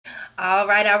All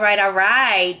right, all right, all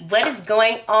right. What is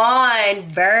going on,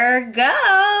 Virgo?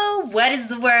 What is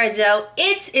the word, Joe?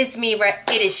 It's me, it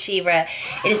is Shira,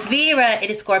 it is Vera, it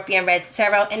is ScorpionReddz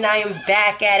Tarot, and I am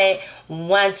back at it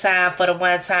one time for the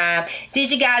one time.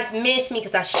 Did you guys miss me?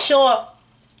 Because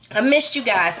I missed you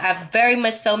guys. I very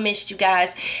much so missed you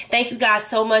guys. Thank you guys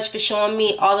so much for showing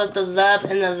me all of the love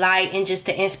and the light and just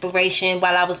the inspiration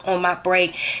while I was on my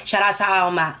break. Shout out to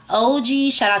all my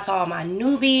OGs. Shout out to all my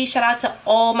newbies. Shout out to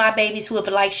all my babies who have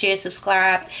liked, shared,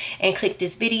 subscribed, and clicked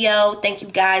this video. Thank you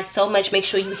guys so much. Make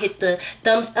sure you hit the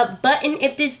thumbs up button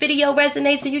if this video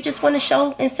resonates or you just want to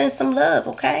show and send some love,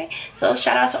 okay? So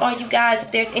shout out to all you guys.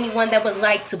 If there's anyone that would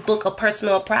like to book a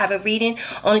personal or private reading,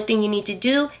 only thing you need to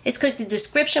do is click the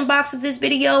description box of this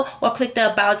video or click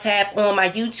the about tab on my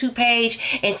YouTube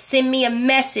page and send me a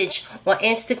message on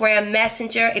Instagram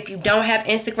Messenger. If you don't have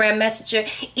Instagram Messenger,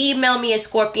 email me at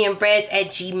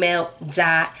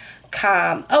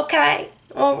scorpionreddz@gmail.com. Okay,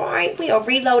 all right, we are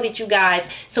reloaded, you guys.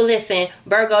 So listen,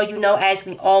 Virgo, you know, as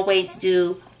we always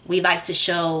do, we like to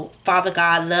show Father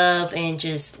God love and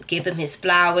just give him his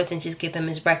flowers and just give him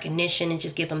his recognition and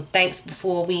just give him thanks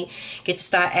before we get to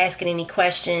start asking any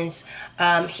questions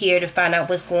here to find out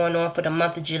what's going on for the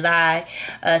month of July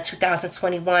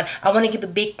 2021. I want to give a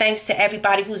big thanks to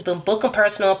everybody who's been booking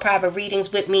personal private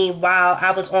readings with me while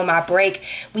I was on my break.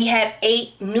 We have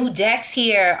 8 new decks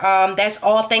here. That's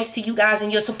all thanks to you guys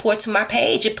and your support to my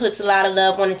page. It puts a lot of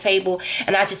love on the table,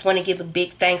 and I just want to give a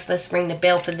big thanks. Let's ring the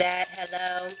bell for that.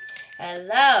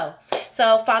 Hello.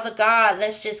 So, Father God,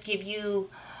 let's just give you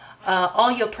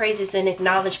all your praises and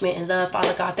acknowledgement and love.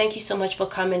 Father God, thank you so much for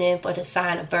coming in for the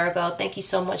sign of Virgo. Thank you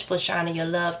so much for shining your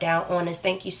love down on us.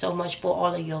 Thank you so much for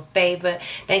all of your favor.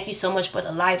 Thank you so much for the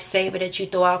lifesaver that you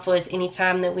throw out for us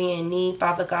anytime that we're in need,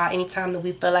 Father God. Anytime that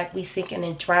we feel like we're sinking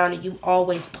and drowning, you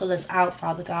always pull us out,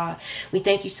 Father God. We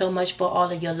thank you so much for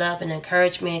all of your love and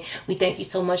encouragement. We thank you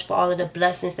so much for all of the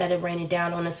blessings that are raining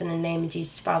down on us in the name of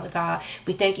Jesus, Father God.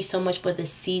 We thank you so much for the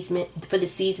season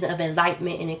of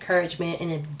enlightenment and encouragement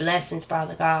and the blessings,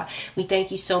 Father God. We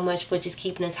thank you so much for just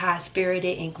keeping us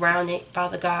high-spirited and grounded,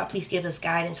 Father God. Please give us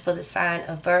guidance for the sign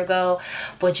of Virgo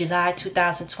for July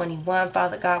 2021,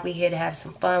 Father God. We're here to have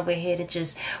some fun. We're here to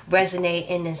just resonate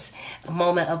in this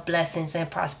moment of blessings and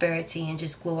prosperity and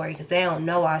just glory, because they don't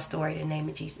know our story in the name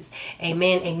of Jesus.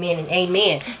 Amen, amen, and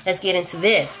amen. Let's get into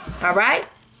this. All right?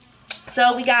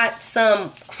 So we got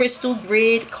some crystal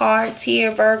grid cards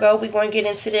here, Virgo. We're going to get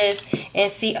into this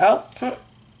and see.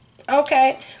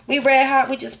 Okay, we red hot.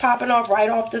 We just popping off right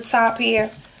off the top here.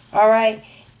 All right.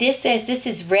 This says this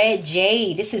is red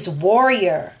jade. This is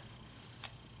warrior,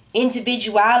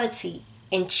 individuality,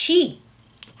 and chi.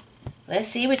 Let's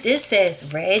see what this says.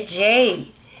 Red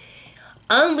jade.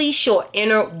 Unleash your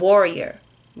inner warrior.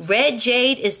 Red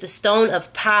jade is the stone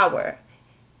of power,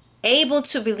 able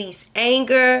to release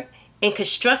anger in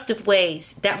constructive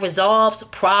ways that resolves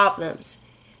problems.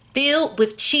 Filled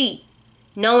with chi,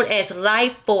 known as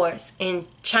life force in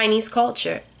Chinese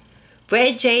culture.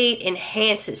 Red jade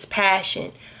enhances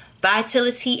passion,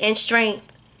 vitality, and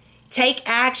strength. Take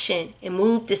action and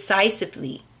move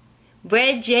decisively.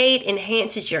 Red jade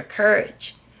enhances your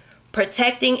courage,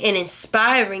 protecting and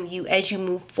inspiring you as you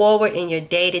move forward in your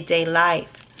day-to-day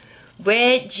life.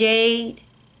 Red jade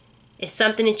is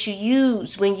something that you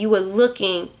use when you are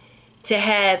looking to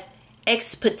have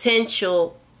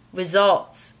exponential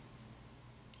results.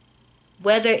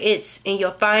 Whether it's in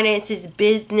your finances,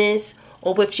 business,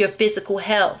 or with your physical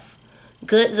health,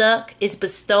 good luck is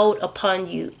bestowed upon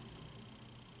you.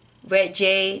 Red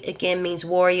jade, again, means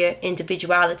warrior,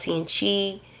 individuality, and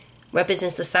chi.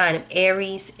 Represents the sign of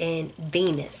Aries and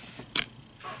Venus.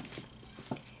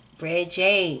 Red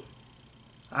jade.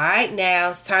 Alright, now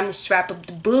it's time to strap up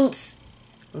the boots.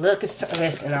 Look,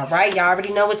 listen, alright, y'all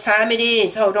already know what time it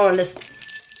is. Hold on, listen.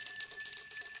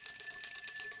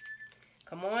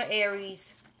 Come on,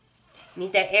 Aries.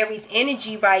 Need that Aries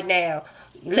energy right now.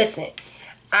 Listen,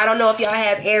 I don't know if y'all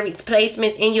have Aries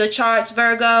placement in your charts,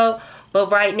 Virgo, but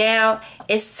right now,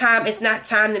 it's time. It's not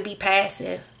time to be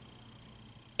passive.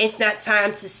 It's not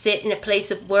time to sit in a place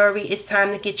of worry. It's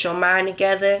time to get your mind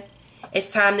together.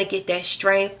 It's time to get that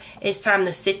strength. It's time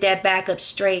to sit that back up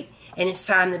straight. And it's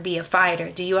time to be a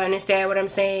fighter. Do you understand what I'm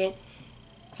saying?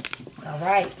 All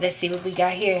right, let's see what we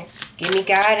got here. Give me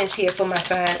guidance here for my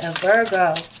sign of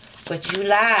Virgo for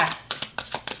July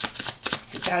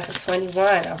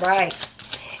 2021. All right.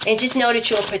 And just know that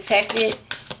you're protected.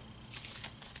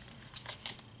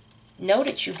 Know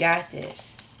that you got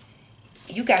this.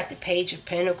 You got the Page of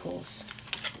Pentacles.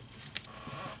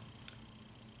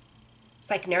 It's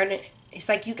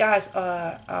like you guys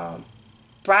are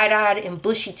bright-eyed and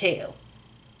bushy-tailed.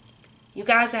 You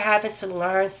guys are having to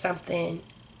learn something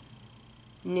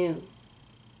new.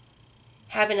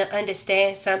 Having to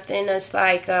understand something that's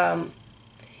like,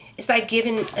 it's like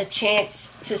giving a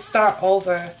chance to start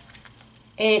over.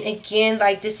 And again,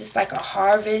 like this is like a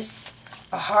harvest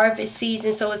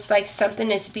season. So it's like something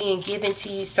that's being given to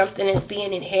you, something that's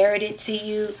being inherited to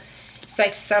you. It's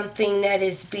like something that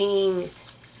is being,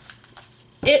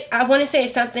 I want to say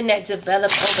it's something that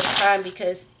developed over time,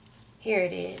 because here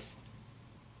it is.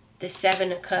 The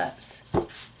Seven of Cups.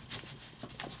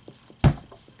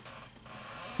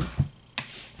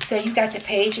 So you got the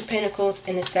Page of Pentacles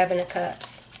and the Seven of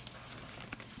Cups.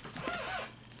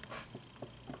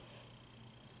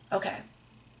 Okay.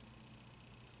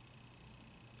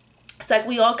 It's like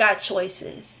we all got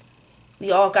choices.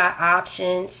 We all got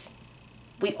options.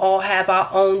 We all have our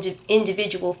own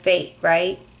individual fate,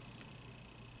 right?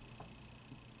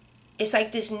 It's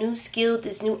like this new skill,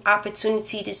 this new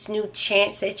opportunity, this new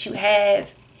chance that you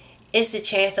have. It's the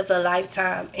chance of a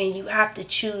lifetime, and you have to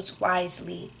choose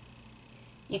wisely.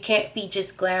 You can't be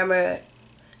just glamour.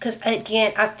 Because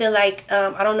again, I feel like,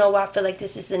 I don't know why I feel like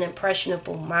this is an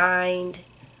impressionable mind.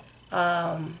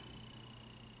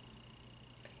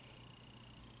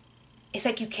 It's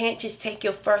like you can't just take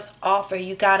your first offer.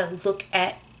 You got to look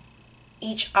at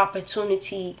each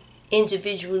opportunity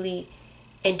individually,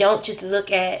 and don't just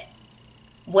look at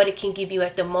what it can give you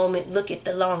at the moment. Look at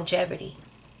the longevity.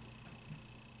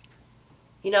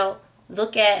 You know,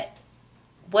 look at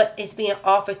what is being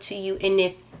offered to you, and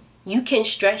if you can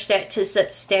stretch that to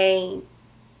sustain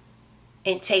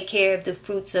and take care of the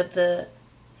fruits of the,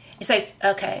 it's like,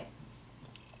 okay,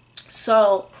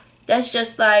 so that's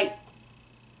just like,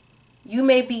 you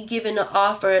may be given an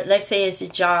offer, let's say it's a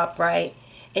job, right?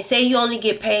 And say you only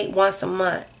get paid once a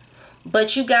month,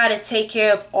 but you got to take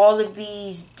care of all of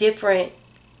these different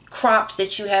crops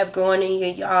that you have growing in your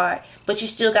yard, but you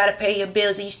still got to pay your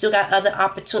bills, and you still got other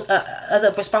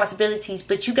other responsibilities,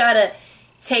 but you got to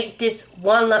take this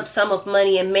one lump sum of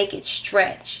money and make it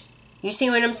stretch. You see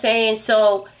what I'm saying?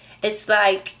 So it's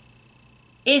like,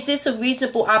 is this a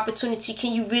reasonable opportunity?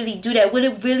 Can you really do that? Will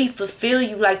it really fulfill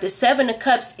you? Like the Seven of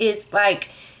Cups is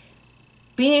like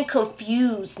being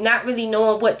confused, not really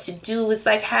knowing what to do. It's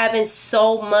like having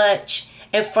so much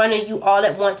in front of you all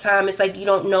at one time. It's like you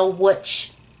don't know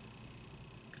which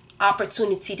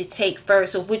opportunity to take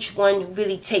first, or which one to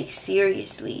really take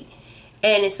seriously.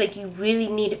 And it's like you really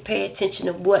need to pay attention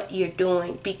to what you're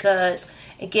doing, because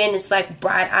again, it's like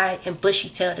bright-eyed and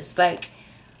bushy-tailed. It's like,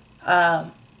 I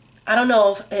don't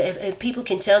know if people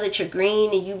can tell that you're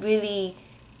green and you really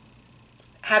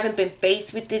haven't been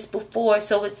faced with this before.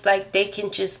 So it's like they can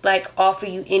just like offer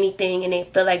you anything, and they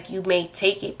feel like you may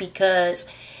take it because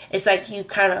it's like you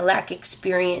kind of lack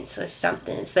experience or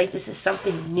something. It's like this is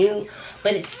something new,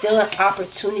 but it's still an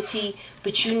opportunity.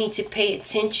 But you need to pay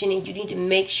attention, and you need to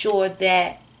make sure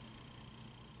that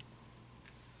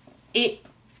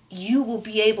you will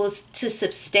be able to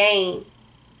sustain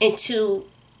until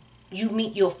you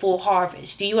meet your full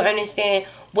harvest. Do you understand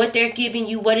what they're giving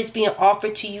you, what is being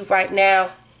offered to you right now?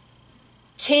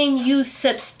 Can you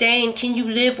sustain? Can you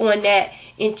live on that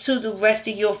until the rest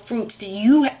of your fruits that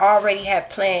you already have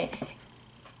planned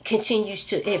continues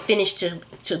to and finish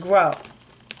to grow?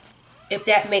 If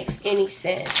that makes any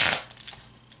sense.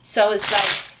 So it's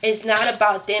like, it's not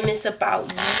about them, it's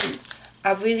about you.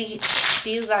 I really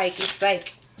feel like it's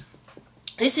like,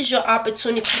 this is your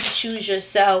opportunity to choose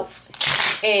yourself.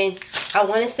 And I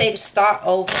want to say to start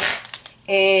over.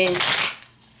 And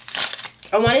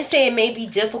I want to say it may be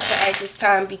difficult at this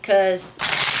time, because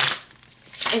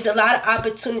there's a lot of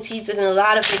opportunities and a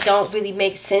lot of it don't really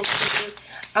make sense to you.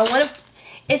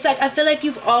 It's like, I feel like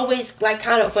you've always like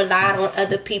kind of relied on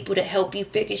other people to help you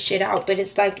figure shit out. But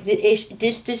it's like,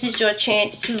 this is your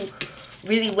chance to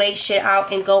really weigh shit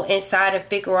out and go inside and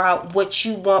figure out what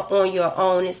you want on your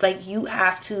own. It's like you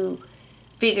have to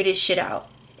figure this shit out.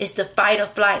 It's the fight or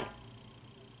flight.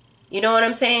 You know what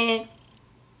I'm saying?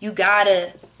 You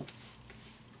gotta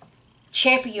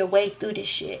champion your way through this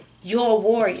shit. You're a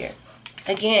warrior.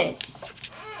 Again,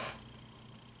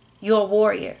 you're a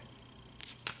warrior.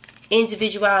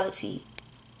 Individuality.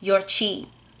 Your chi.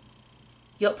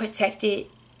 You're protected.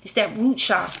 It's that root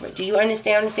chakra. Do you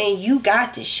understand what I'm saying? You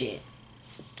got this shit.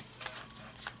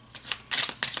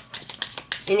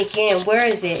 And again, where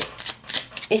is it?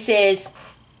 It says,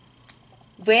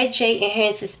 Red Jade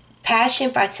enhances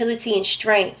passion, vitality, and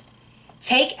strength.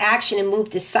 Take action and move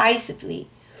decisively.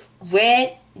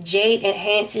 Red Jade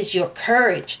enhances your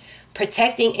courage,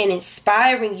 protecting and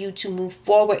inspiring you to move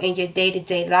forward in your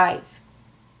day-to-day life.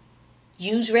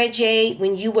 Use Red Jade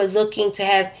when you were looking to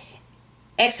have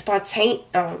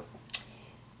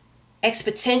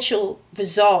exponential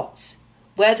results,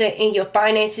 whether in your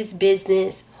finances,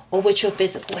 business, or with your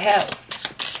physical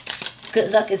health.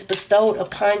 Good luck is bestowed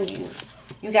upon you.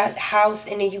 You got the house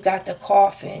and then you got the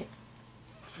coffin.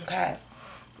 Okay.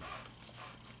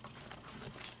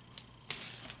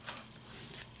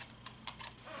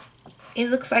 It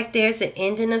looks like there's an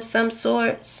ending of some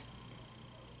sorts.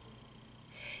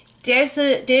 There's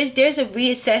a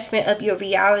reassessment of your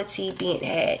reality being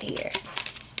had here.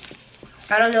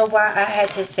 I don't know why I had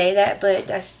to say that, but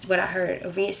that's what I heard.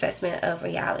 A reassessment of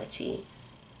reality.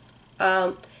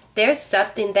 There's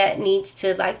something that needs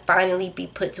to like finally be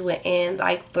put to an end,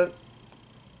 like for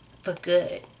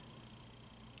good.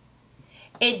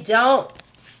 I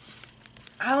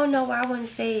don't know why I want to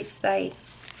say it's like,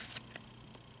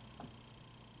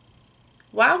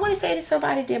 why I want to say to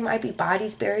somebody there might be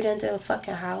bodies buried under a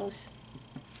fucking house.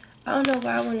 I don't know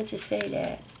why I wanted to say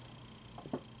that.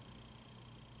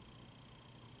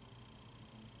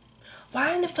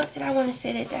 Why in the fuck did I want to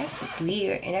say that? That's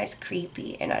weird and that's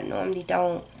creepy. And I normally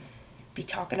don't be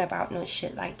talking about no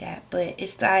shit like that. But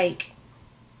it's like,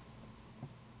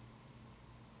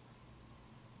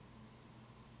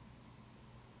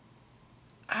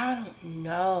 I don't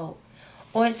know.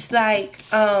 Or it's like,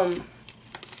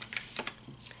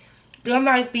 there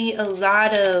might be a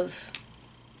lot of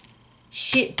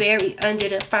shit buried under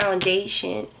the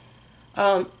foundation.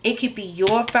 It could be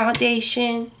your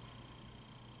foundation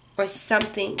or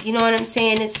something. You know what I'm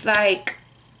saying? It's like,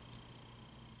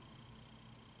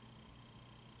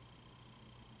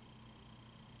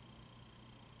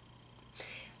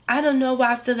 I don't know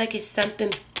why I feel like it's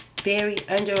something buried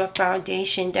under a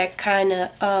foundation that kind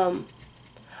of,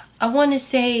 I want to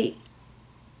say,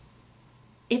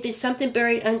 if it's something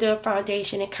buried under a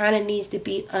foundation, it kind of needs to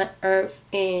be unearthed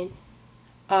and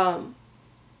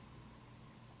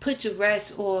put to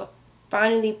rest, or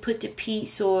finally put to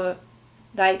peace, or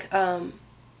like,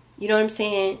 you know what I'm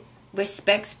saying,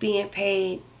 respects being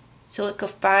paid so it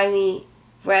could finally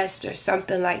rest or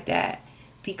something like that,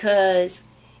 because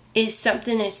it's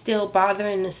something that's still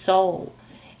bothering the soul,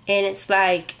 and it's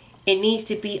like it needs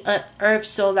to be unearthed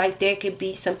so like there could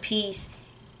be some peace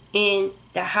in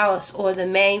the house or the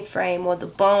mainframe or the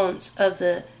bones of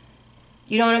the,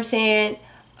 you know what I'm saying?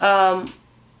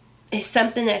 It's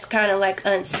something that's kind of like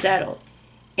unsettled,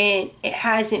 and it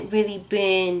hasn't really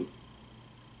been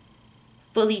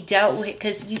fully dealt with,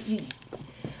 because you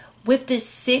with the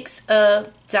 6 of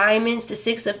diamonds, the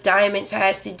 6 of diamonds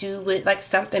has to do with like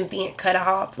something being cut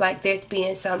off, like there's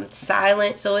being some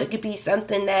silence. So it could be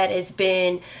something that has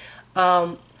been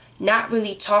not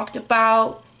really talked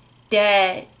about,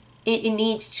 that it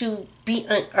needs to be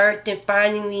unearthed and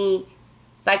finally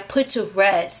like put to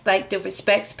rest, like the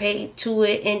respects paid to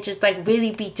it, and just like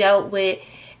really be dealt with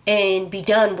and be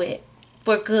done with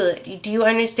for good. Do you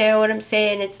understand what I'm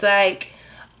saying? It's like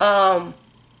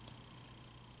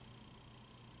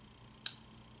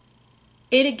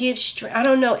it'll give strength. I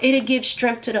don't know. It'll give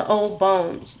strength to the old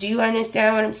bones. Do you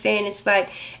understand what I'm saying? It's like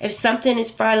if something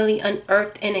is finally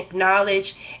unearthed and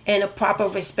acknowledged and a proper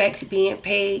respect being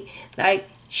paid, like,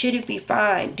 should it be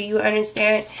fine? Do you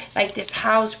understand? Like, this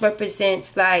house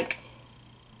represents like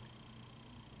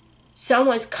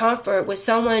someone's comfort, with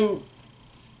someone,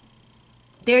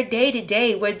 their day to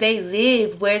day, where they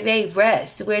live, where they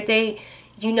rest, where they,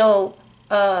 you know,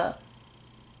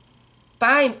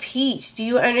 find peace. Do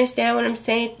you understand what I'm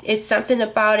saying? It's something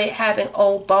about it having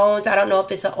old bones. I don't know if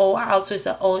it's an old house or it's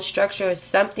an old structure or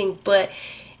something, but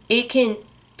it can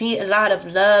be a lot of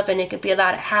love, and it could be a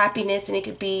lot of happiness, and it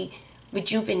could be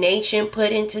rejuvenation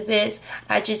put into this.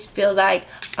 I just feel like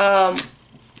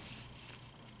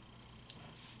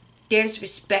there's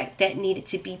respect that needed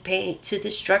to be paid to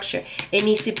the structure. It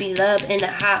needs to be love in the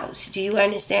house. Do you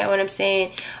understand what I'm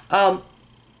saying?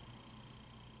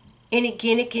 And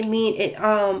again, it can mean it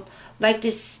like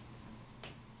this.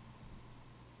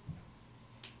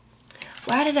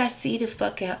 Why did I see the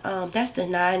fucking that's the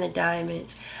 9 of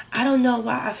diamonds. I don't know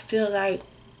why I feel like,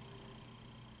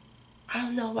 I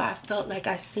don't know why I felt like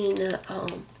I seen the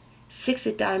 6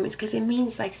 of diamonds, because it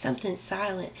means like something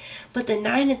silent. But the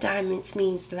 9 of diamonds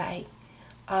means like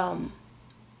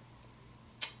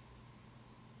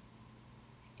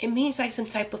it means like some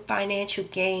type of financial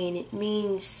gain. It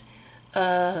means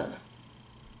it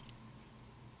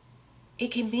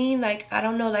can mean like, I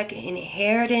don't know, like an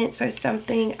inheritance or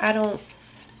something. I don't,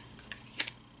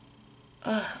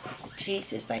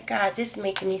 Jesus, like, God, this is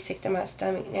making me sick to my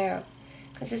stomach now.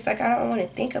 Because it's like, I don't want to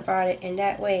think about it in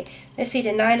that way. Let's see,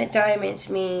 the 9 of diamonds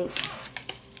means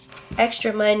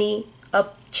extra money, a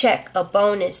check, a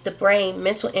bonus, the brain,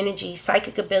 mental energy,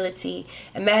 psychic ability,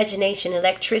 imagination,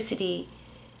 electricity,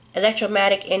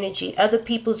 electromagnetic energy, other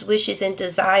people's wishes and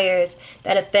desires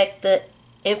that affect the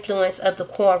influence of the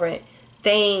querent,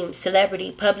 fame,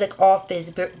 celebrity, public office,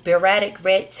 bureaucratic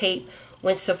red tape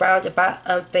when surrounded by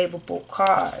unfavorable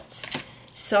cards.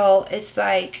 So it's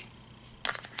like,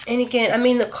 and again, I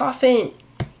mean, the coffin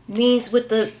means what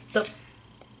the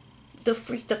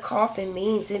freak the coffin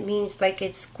means. It means like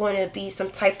it's going to be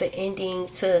some type of ending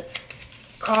to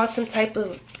cause some type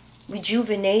of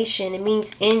rejuvenation. It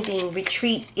means ending,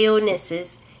 retreat,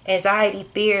 illnesses, anxiety,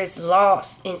 fears,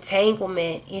 loss,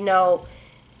 entanglement. You know,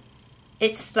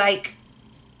 it's like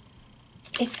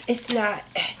it's not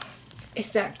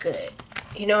good.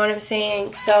 You know what I'm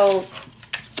saying? So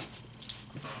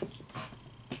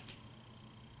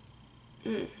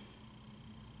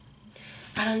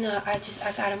I don't know. I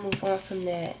gotta move on from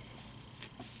that.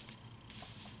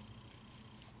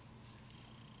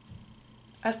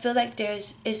 I feel like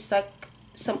it's like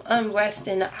some unrest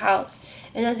in the house.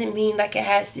 It doesn't mean like it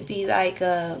has to be like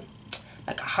a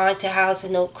haunted house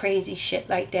and no crazy shit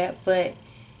like that, but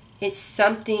it's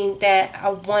something that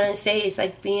I want to say is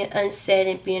like being unsaid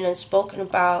and being unspoken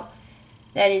about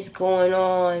that is going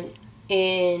on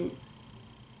in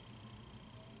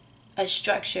a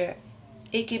structure.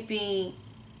 It could be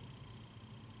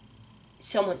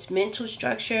someone's mental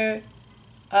structure,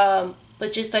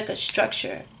 but just like a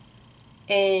structure.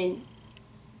 And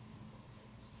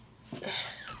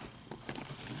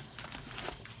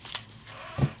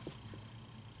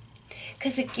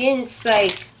because again, it's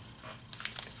like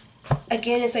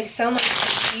someone's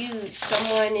confused,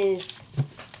 someone is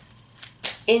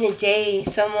in a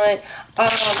daze, someone I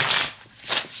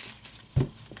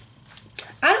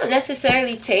don't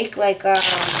necessarily take like the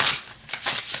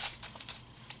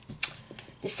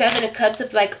Seven of Cups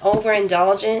of like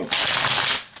overindulgence.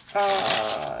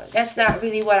 That's not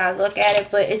really what I look at it,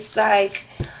 but it's like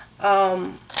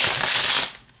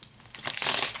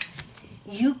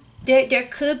there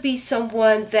could be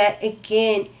someone that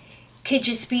again could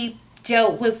just be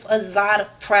dealt with a lot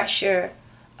of pressure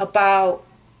about,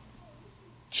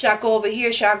 should I go over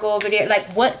here, should I go over there,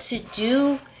 like what to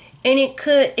do. And it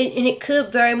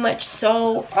could very much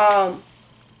so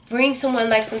bring someone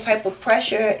like some type of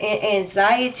pressure and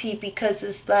anxiety, because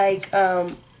it's like I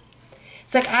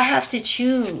have to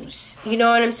choose. You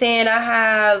know what I'm saying?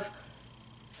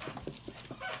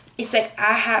 It's like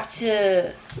I have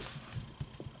to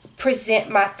present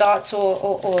my thoughts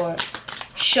or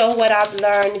show what I've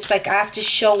learned. It's like I have to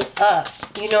show up.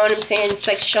 You know what I'm saying? It's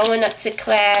like showing up to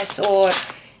class, or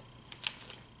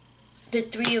the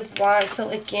Three of Wands. So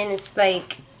again, it's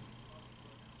like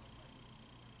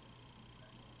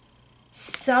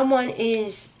someone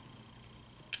is,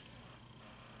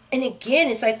 and again,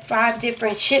 it's like 5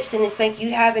 different ships, and it's like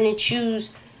you having to choose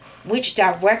which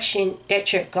direction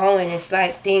that you're going. It's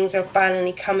like things are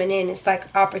finally coming in. It's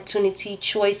like opportunity,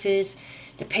 choices,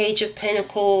 the Page of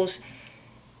Pentacles.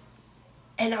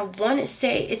 And I want to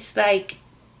say it's like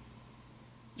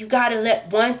you got to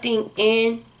let one thing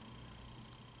in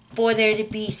for there to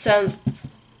be some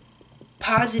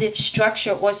positive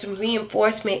structure or some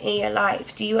reinforcement in your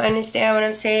life. Do you understand what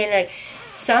I'm saying? Like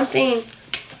something,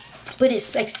 but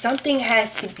it's like something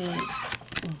has to be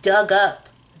dug up,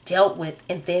 dealt with,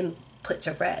 and then put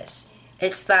to rest.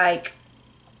 It's like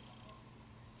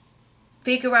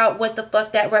figure out what the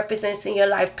fuck that represents in your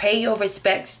life. Pay your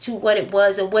respects to what it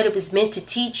was and what it was meant to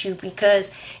teach you.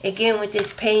 Because again, with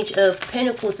this Page of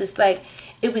Pentacles, it's like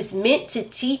it was meant to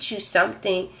teach you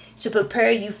something, to prepare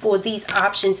you for these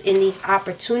options and these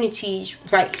opportunities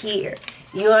right here.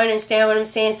 You understand what I'm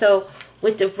saying? So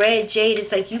with the red jade,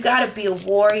 it's like you got to be a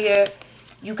warrior.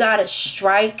 You got to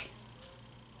strike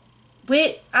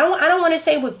with, I don't want to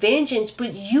say with vengeance,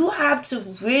 but you have to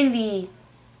really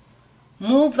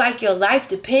move like your life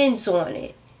depends on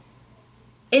it.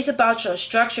 It's about your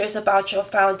structure. It's about your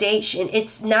foundation.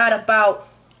 It's not about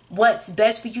what's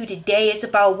best for you today. It's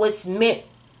about what's meant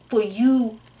for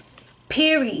you,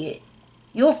 period.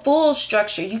 Your full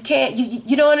structure. You can't,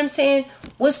 you know what I'm saying?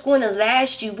 What's going to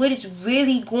last you? What is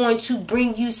really going to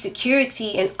bring you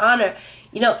security and honor?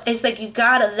 You know, it's like you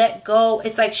got to let go.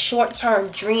 It's like short-term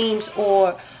dreams,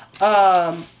 or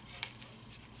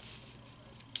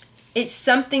it's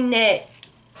something that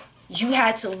you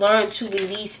had to learn to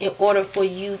release in order for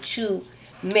you to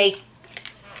make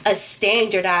a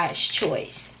standardized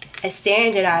choice. A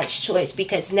standardized choice.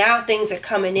 Because now things are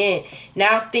coming in.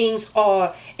 Now things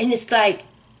are... And it's like...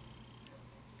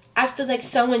 I feel like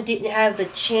someone didn't have the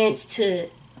chance to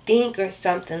think or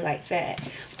something like that.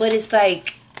 But it's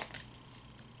like...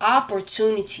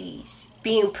 opportunities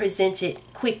being presented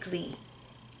quickly.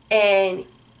 And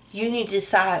you need to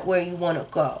decide where you want to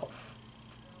go.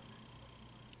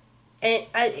 And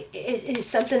it's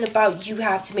something about you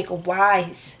have to make a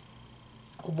wise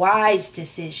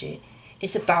decision.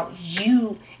 It's about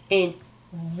you and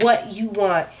what you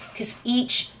want, because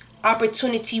each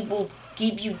opportunity will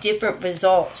give you different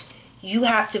results. You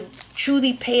have to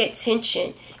truly pay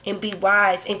attention and be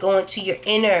wise and go into your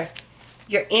inner,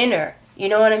 you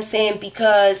know what I'm saying?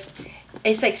 Because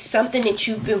it's like something that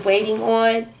you've been waiting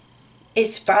on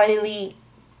is finally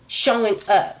showing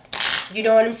up. You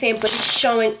know what I'm saying? But it's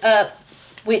showing up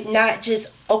with not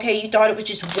just, okay, you thought it was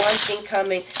just one thing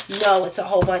coming. No, it's a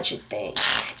whole bunch of things.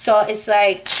 So it's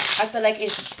like, I feel like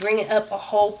it's bringing up a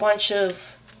whole bunch of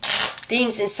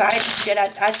things inside you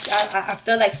that I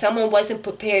feel like someone wasn't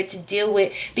prepared to deal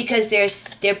with, because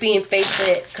they're being faced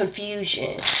with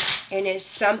confusion. And there's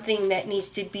something that needs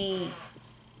to be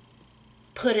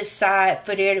put aside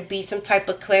for there to be some type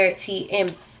of clarity,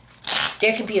 and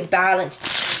there can be a balanced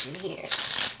decision here.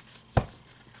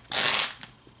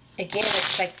 Again,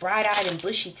 it's like bright-eyed and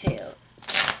bushy-tailed.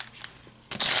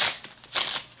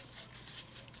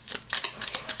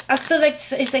 I feel like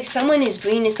it's like someone is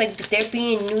green. It's like they're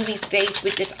being newly faced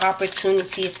with this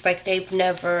opportunity. It's like they've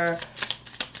never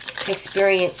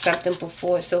experienced something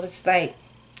before. So it's like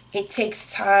it takes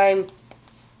time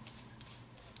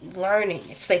learning.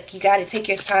 It's like you got to take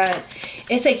your time.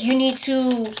 It's like you need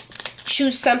to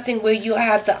choose something where you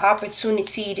have the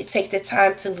opportunity to take the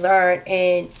time to learn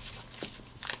and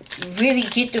really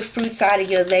get the fruits out of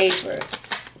your labor.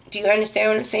 Do you understand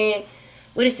what I'm saying?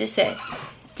 What does this say?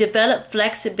 Develop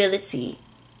flexibility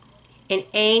and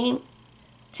aim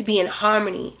to be in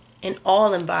harmony in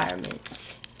all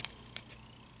environments.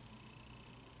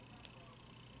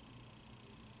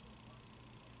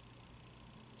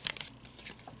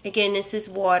 Again, this is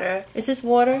water. Is this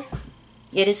water?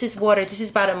 Yeah, this is water. This is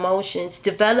about emotions.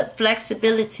 Develop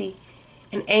flexibility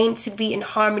and aim to be in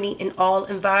harmony in all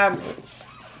environments.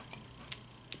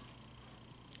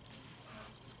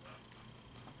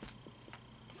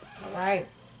 All right.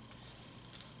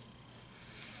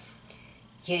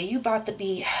 Yeah, you about to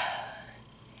be,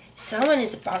 someone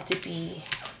is about to be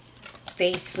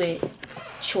faced with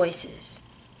choices.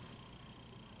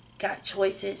 Got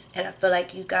choices, and I feel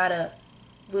like you gotta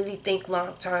really think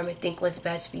long term and think what's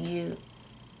best for you.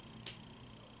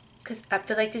 Because I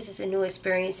feel like this is a new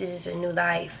experience, this is a new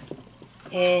life.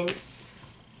 And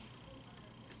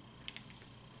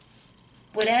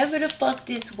whatever the fuck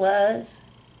this was,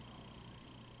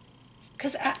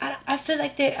 because I feel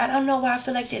like I don't know why I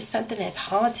feel like there's something that's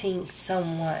haunting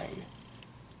someone.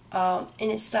 And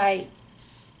it's like,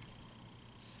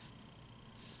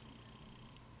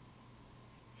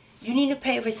 you need to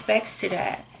pay respects to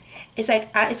that. It's like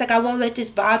I won't let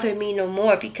this bother me no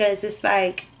more, because it's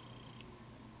like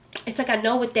I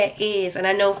know what that is, and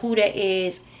I know who that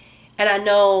is, and I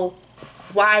know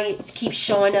why it keeps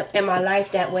showing up in my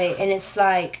life that way. And it's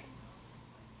like,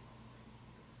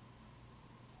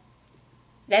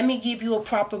 let me give you a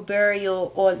proper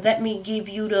burial, or let me give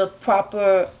you the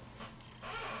proper,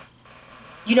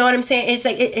 you know what I'm saying? It's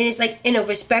like it's like in a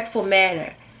respectful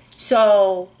manner,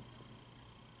 so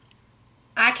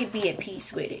I can be at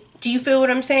peace with it. Do you feel what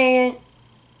I'm saying?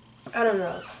 I don't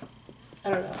know.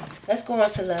 Let's go on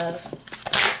to love.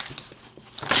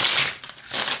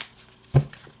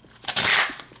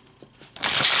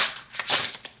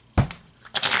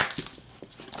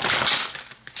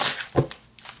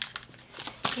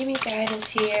 Give me guidance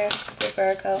here for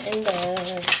Virgo and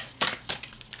love.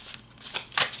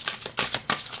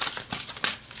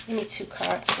 Give me 2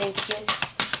 cards, thank you.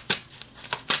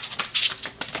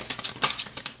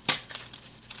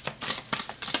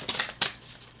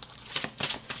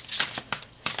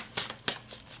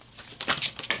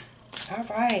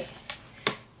 Alright,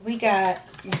 we got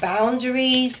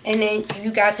boundaries, and then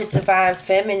you got the divine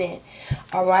feminine.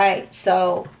 Alright,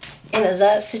 so in a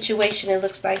love situation, it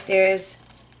looks like there's,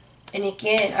 and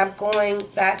again, I'm going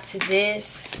back to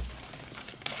this,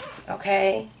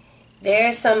 okay?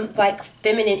 There's some like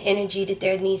feminine energy that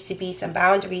there needs to be some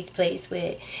boundaries placed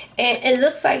with. And it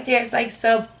looks like there's like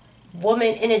some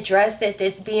woman in a dress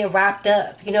that's being wrapped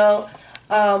up, you know?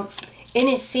 And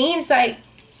it seems like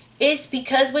it's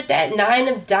because with that 9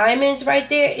 of diamonds right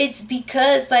there, it's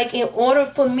because like in order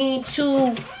for me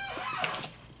to,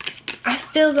 I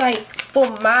feel like for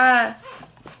my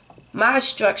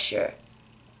structure,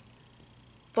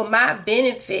 for my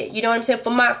benefit, you know what I'm saying, for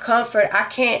my comfort, I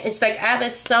can't, it's like ever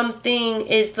something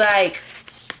is like,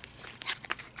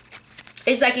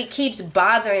 it's like it keeps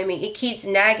bothering me, it keeps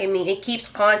nagging me, it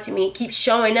keeps haunting me, it keeps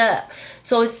showing up.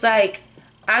 So it's like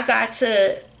I got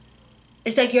to,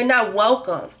 it's like you're not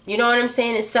welcome, you know what I'm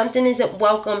saying? If something isn't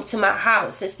welcome to my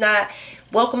house, it's not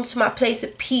welcome to my place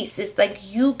of peace. It's like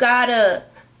you gotta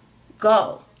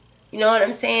go. You know what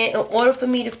I'm saying? In order for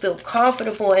me to feel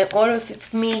comfortable, in order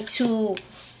for me to...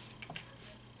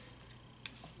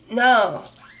 No.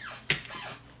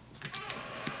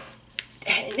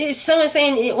 There's someone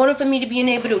saying in order for me to be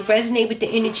able to resonate with the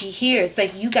energy here, it's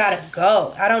like you gotta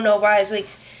go. I don't know why. It's like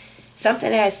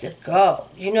something has to go.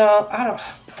 You know? I don't...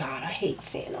 God, I hate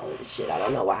saying all this shit. I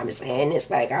don't know why I'm saying this.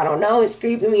 Like, I don't know. It's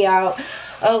creeping me out.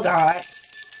 Oh, God.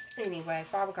 Anyway,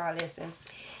 Father God, listen.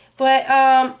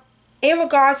 But, in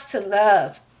regards to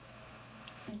love,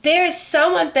 there's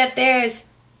someone that there's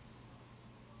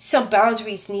some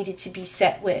boundaries needed to be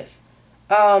set with.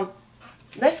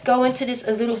 Let's go into this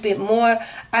a little bit more.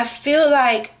 I feel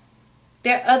like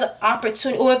there are other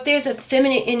opportunities, or if there's a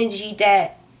feminine energy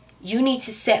that you need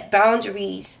to set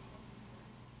boundaries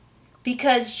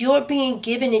because you're being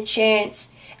given a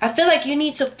chance. I feel like you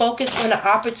need to focus on the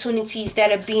opportunities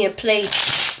that are being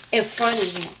placed in front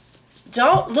of you.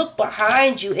 Don't look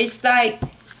behind you. It's like,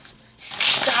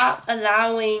 stop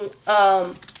allowing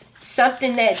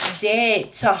something that's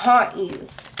dead to haunt you.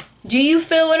 Do you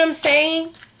feel what I'm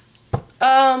saying?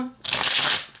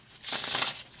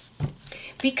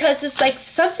 Because it's like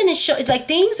something is like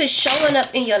things are showing up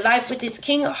in your life with this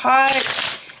King of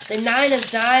Hearts, the 9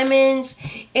 of Diamonds,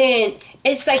 and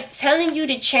it's like telling you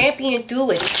to champion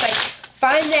through it. It's like,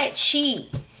 find that chi.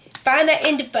 Find that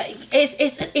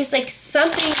it's like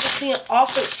something that's being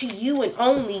offered to you and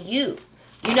only you.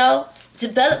 You know?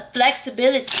 Develop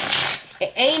flexibility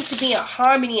and aim to be in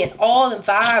harmony in all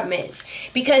environments.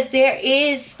 Because there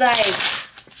is like,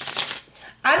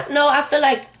 I don't know, I feel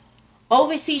like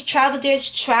overseas travel,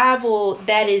 there's travel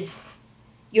that is,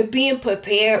 you're being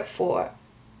prepared for.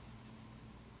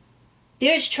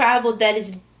 There's travel that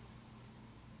is,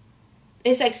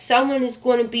 it's like someone is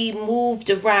going to be moved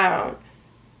around.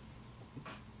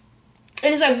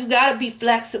 And it's like you got to be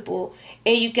flexible.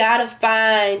 And you got to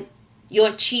find your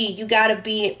chi. You got to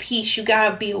be at peace. You got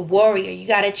to be a warrior. You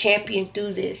got to champion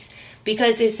through this.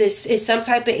 Because it's some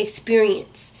type of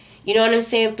experience. You know what I'm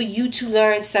saying? For you to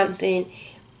learn something.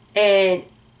 And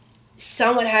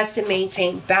someone has to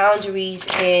maintain boundaries.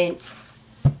 And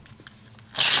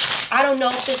I don't know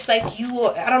if it's like you,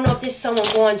 or I don't know if there's someone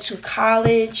going to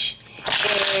college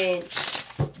and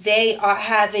they are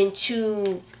having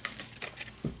to,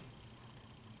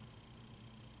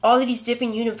 all of these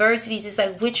different universities, it's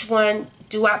like, which one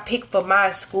do I pick for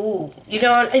my school? You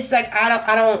know, it's like,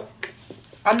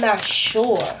 I'm not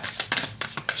sure.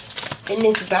 And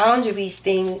this boundaries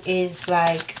thing is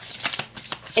like,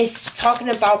 it's talking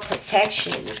about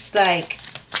protection. It's like,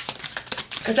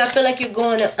 because I feel like you're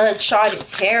going to uncharted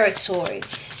territory.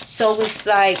 So it's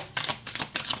like,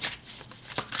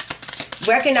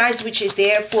 recognize what you're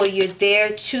there for. You're there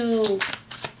to,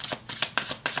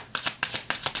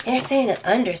 and they're saying an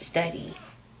understudy.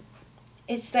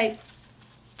 It's like,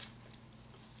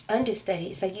 understudy.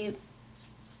 It's like you,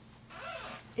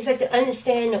 it's like to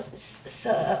understand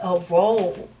a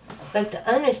role. Like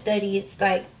the understudy, it's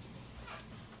like,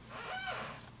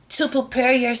 to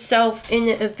prepare yourself in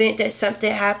the event that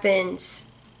something happens.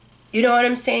 You know what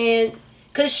I'm saying?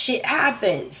 Because shit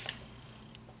happens.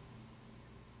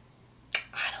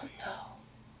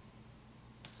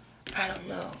 I don't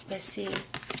know. Let's see.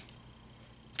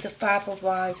 The 5 of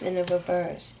Wands in the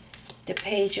reverse. The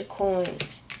Page of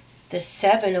Coins. The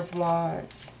 7 of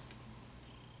Wands.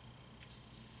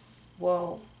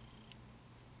 Whoa.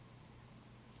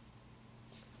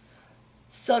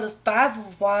 So the 5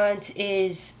 of Wands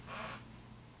is,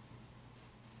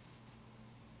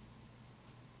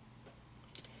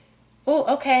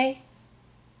 oh, okay.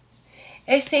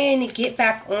 It's saying to get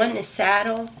back on the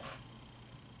saddle.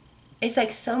 It's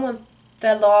like someone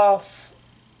fell off.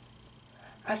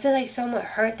 I feel like someone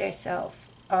hurt themselves.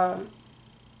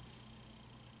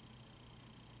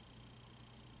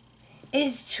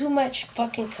 It's too much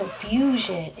fucking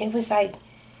confusion. It was like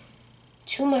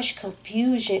too much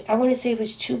confusion. I want to say it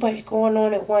was too much going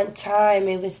on at one time.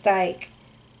 It was like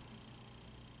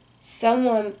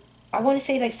someone, I want to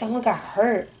say like someone got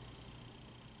hurt.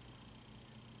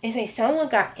 It's like someone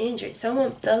got injured.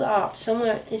 Someone fell off.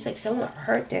 It's like someone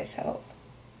hurt themselves.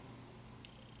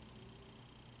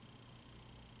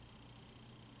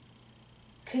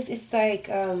 Because it's like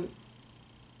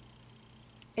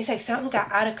something got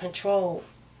out of control.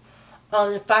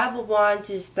 The 5 of Wands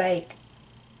is like,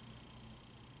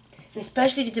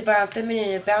 especially the Divine Feminine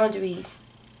and boundaries,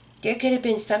 there could have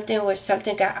been something where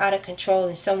something got out of control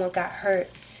and someone got hurt.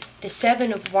 The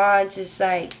 7 of Wands is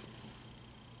like,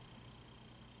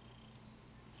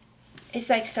 it's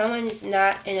like someone is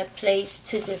not in a place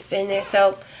to defend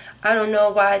themselves. I don't know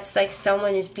why it's like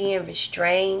someone is being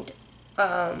restrained.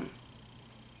 Because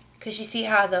you see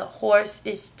how the horse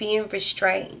is being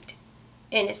restrained.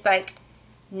 And it's like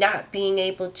not being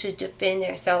able to defend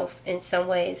themselves in some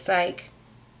ways. Like,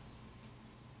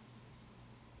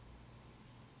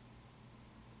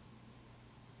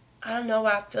 I don't know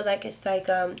why I feel like it's like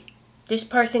this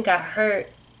person got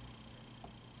hurt.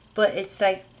 But it's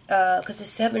like, because the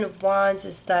Seven of Wands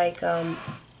is like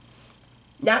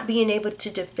not being able to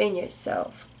defend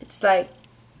yourself. It's like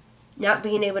not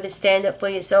being able to stand up for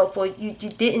yourself, or you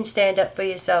didn't stand up for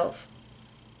yourself.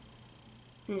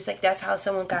 And it's like that's how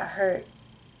someone got hurt.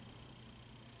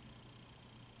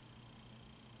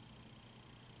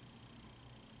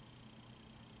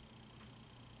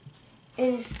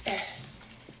 And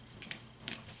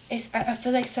I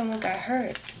feel like someone got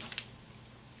hurt.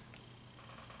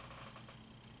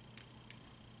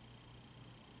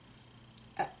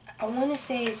 I want to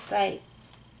say it's like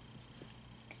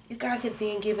you guys are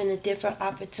being given a different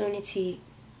opportunity.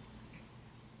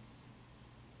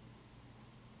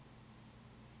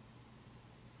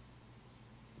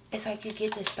 It's like you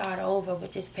get to start over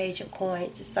with this Page of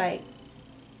Coins. It's like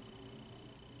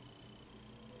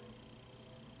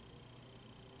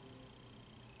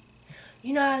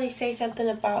you know how they say something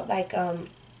about like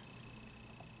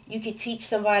you could teach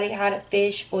somebody how to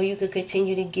fish, or you could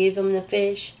continue to give them the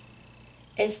fish.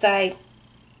 It's like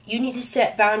you need to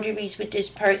set boundaries with this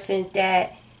person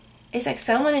that it's like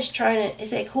someone is trying to,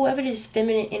 it's like whoever this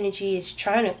feminine energy is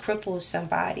trying to cripple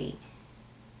somebody.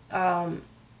 And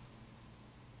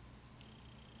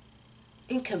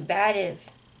combative.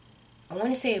 I want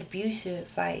to say abusive,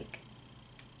 like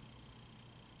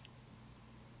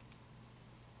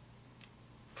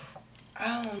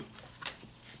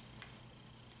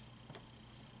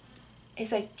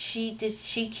it's like she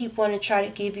keep wanting to try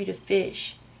to give you the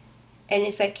fish. And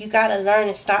it's like you gotta learn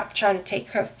to stop trying to take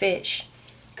her fish.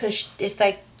 Cause it's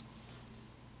like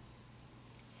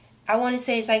I wanna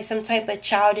say it's like some type of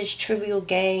childish trivial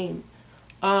game.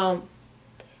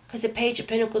 Cause the Page of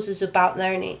Pentacles is about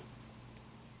learning.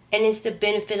 And it's the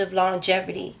benefit of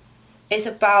longevity. It's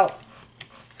about,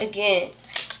 again,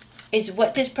 is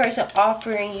what this person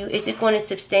offering you, is it going to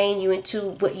sustain you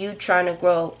into what you trying to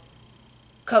grow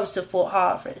comes to full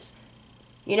harvest?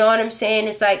 You know what I'm saying?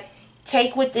 It's like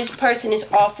take what this person is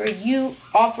offering you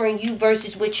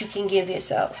versus what you can give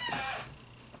yourself.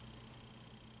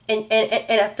 And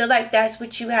I feel like that's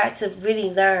what you had to really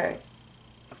learn.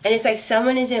 And it's like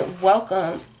someone isn't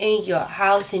welcome in your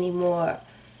house anymore.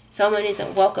 Someone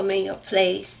isn't welcome in your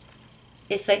place.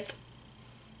 It's like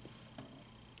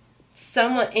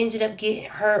someone ended up getting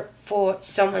hurt for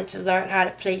someone to learn how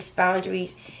to place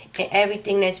boundaries, and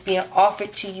everything that's being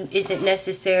offered to you isn't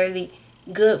necessarily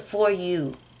good for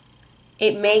you.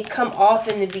 It may come off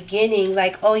in the beginning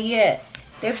like, oh yeah,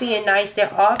 they're being nice,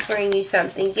 they're offering you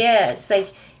something. Yeah, it's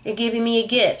like they're giving me a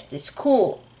gift. It's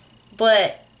cool.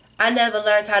 But I never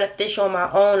learned how to fish on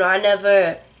my own, or I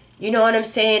never, you know what I'm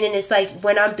saying? And it's like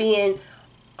when I'm being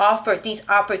offered these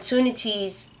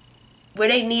opportunities where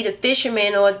they need a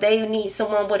fisherman, or they need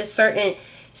someone with a certain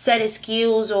set of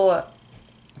skills, or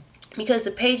because the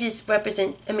pages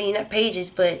represent, I mean not pages,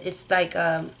 but it's like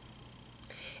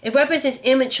it represents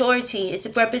immaturity. It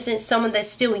represents someone that's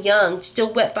still young,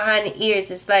 still wet behind the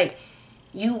ears. It's like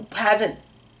you're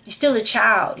still a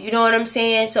child, you know what I'm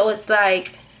saying? So it's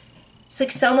like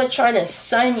someone trying to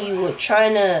son you, or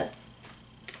trying to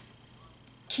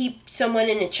keep someone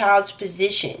in a child's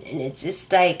position. And it's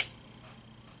just like,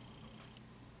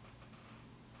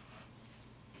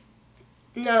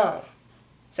 no.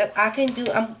 It's like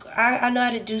I know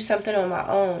how to do something on my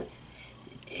own.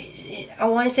 I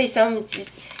want to say something,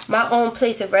 just my own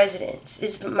place of residence.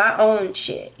 It's my own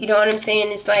shit. You know what I'm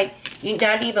saying? It's like you're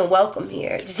not even welcome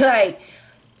here. It's like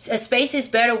a space is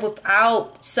better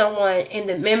without someone in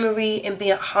the memory and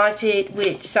being haunted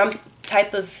with some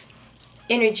type of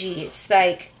energy. It's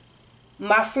like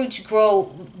my fruits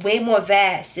grow way more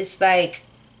vast. It's like,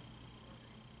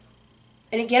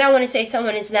 and again, I want to say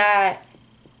someone is not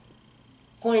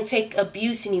going to take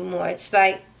abuse anymore. It's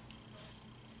like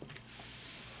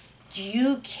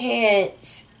you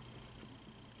can't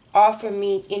offer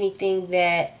me anything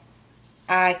that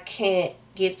I can't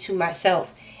give to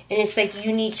myself. And it's like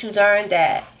you need to learn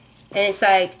that. And it's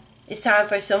like it's time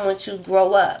for someone to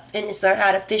grow up and just learn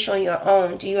how to fish on your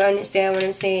own. Do you understand what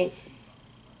I'm saying?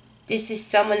 This is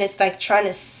someone that's like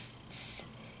trying to,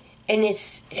 and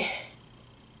it's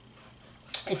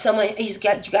someone you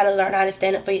got to learn how to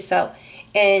stand up for yourself.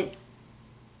 And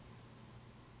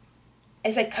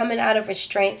it's like coming out of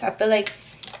restraints. I feel like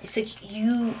it's like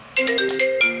you,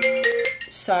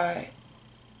 sorry.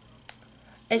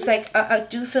 it's like, I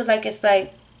do feel like it's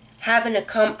like having to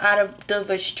come out of the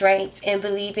restraints and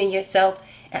believe in yourself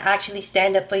and actually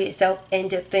stand up for yourself and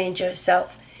defend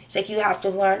yourself. It's like you have to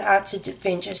learn how to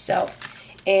defend yourself.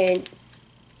 And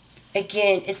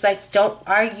again, it's like, don't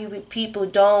argue with people.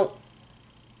 Don't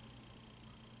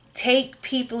take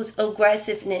people's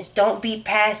aggressiveness. Don't be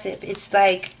passive. It's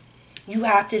like you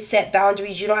have to set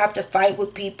boundaries. You don't have to fight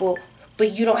with people,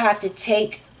 but you don't have to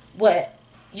take what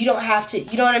you don't have to.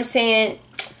 You know what I'm saying?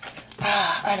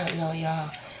 I don't know, y'all.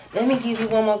 Let me give you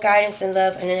one more guidance and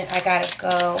love, and then I gotta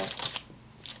go.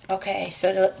 Okay,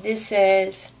 so this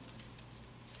says,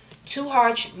 two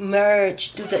hearts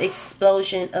merge through the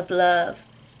explosion of love.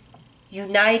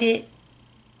 United,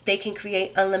 they can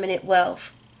create unlimited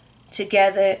wealth.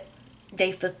 Together,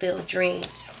 they fulfill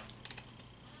dreams.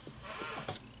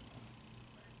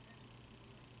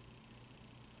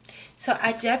 So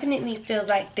I definitely feel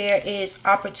like there is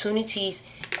opportunities.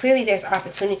 Clearly there's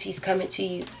opportunities coming to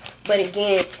you. But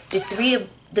again, the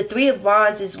three of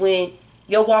wands is when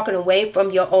you're walking away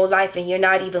from your old life and you're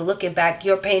not even looking back.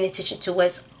 You're paying attention to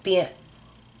what's being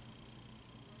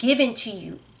given to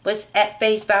you. What's at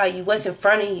face value. What's in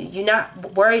front of you. You're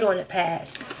not worried on the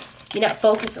past. You're not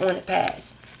focused on the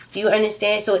past. Do you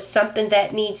understand? So it's something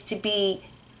that needs to be,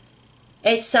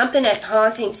 it's something that's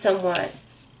haunting someone.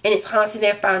 And it's haunting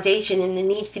their foundation, and it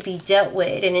needs to be dealt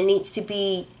with, and it needs to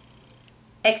be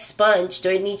expunged,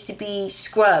 or it needs to be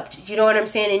scrubbed. You know what I'm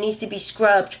saying? It needs to be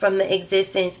scrubbed from the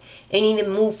existence, and you need to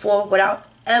move forward without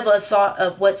ever thought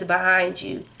of what's behind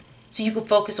you, so you can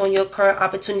focus on your current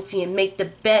opportunity and make the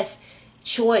best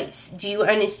choice. Do you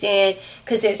understand?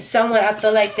 Because there's someone, I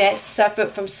feel like, that suffered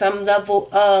from some level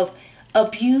of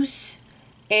abuse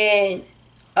and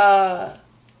I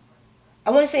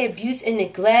want to say abuse and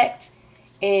neglect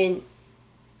and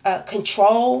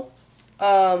control,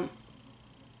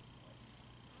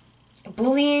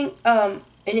 bullying, and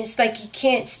it's like you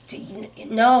can't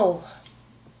no.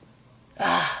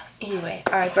 Anyway,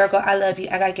 all right, Virgo, I love you.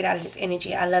 I gotta get out of this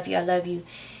energy. I love you. I love you.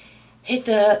 Hit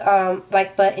the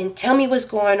like button. Tell me what's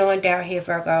going on down here,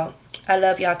 Virgo. I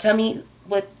love y'all. Tell me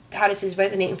how this is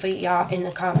resonating for y'all in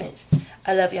the comments.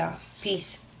 I love y'all.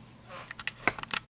 Peace.